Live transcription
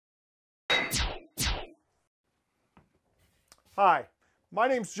Hi, my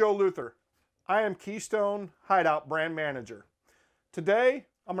name's Joe Luther. I am Keystone Hideout Brand Manager. Today,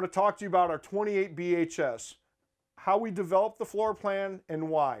 I'm going to talk to you about our 28 BHS, how we developed the floor plan and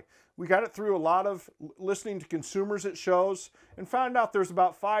why. We got it through a lot of listening to consumers at shows and found out there's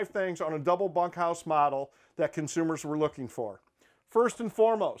about 5 things on a double bunkhouse model that consumers were looking for. First and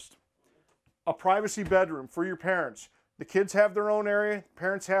foremost, a privacy bedroom for your parents. The kids have their own area,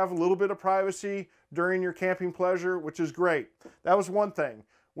 parents have a little bit of privacy during your camping pleasure, which is great. That was one thing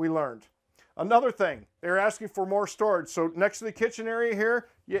we learned. Another thing, they're asking for more storage. So next to the kitchen area here,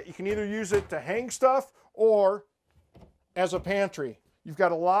 you can either use it to hang stuff or as a pantry. You've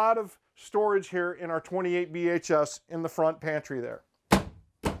got a lot of storage here in our 28 BHS in the front pantry there.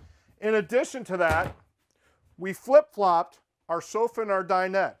 In addition to that, we flip-flopped our sofa and our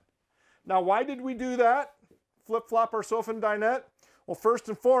dinette. Now, why did we do that? Flip-flop our sofa and dinette? Well, first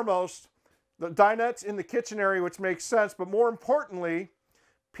and foremost, the dinette's in the kitchen area, which makes sense, but more importantly,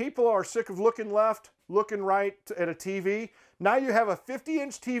 people are sick of looking left, looking right at a TV. Now you have a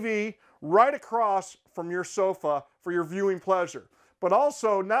 50-inch TV right across from your sofa for your viewing pleasure. But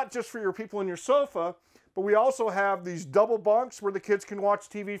also, not just for your people in your sofa, but we also have these double bunks where the kids can watch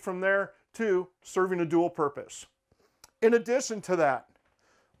TV from there too, serving a dual purpose. In addition to that,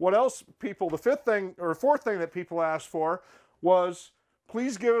 what else the fourth thing that people asked for was,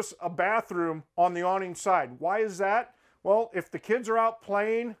 please give us a bathroom on the awning side. Why is that? Well, if the kids are out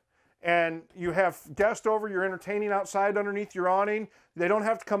playing and you have guests over, you're entertaining outside underneath your awning, they don't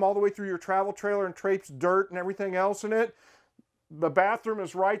have to come all the way through your travel trailer and traipse dirt and everything else in it. The bathroom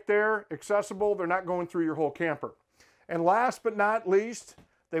is right there, accessible. They're not going through your whole camper. And last but not least,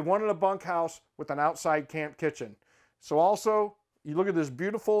 they wanted a bunkhouse with an outside camp kitchen. So also, you look at this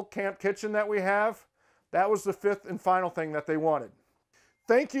beautiful camp kitchen that we have. That was the 5th and final thing that they wanted.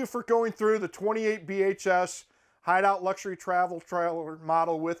 Thank you for going through the 28 BHS Hideout Luxury Travel Trailer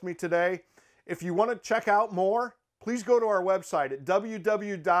model with me today. If you want to check out more, please go to our website at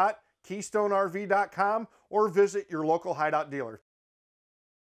www.keystonerv.com or visit your local Hideout dealer.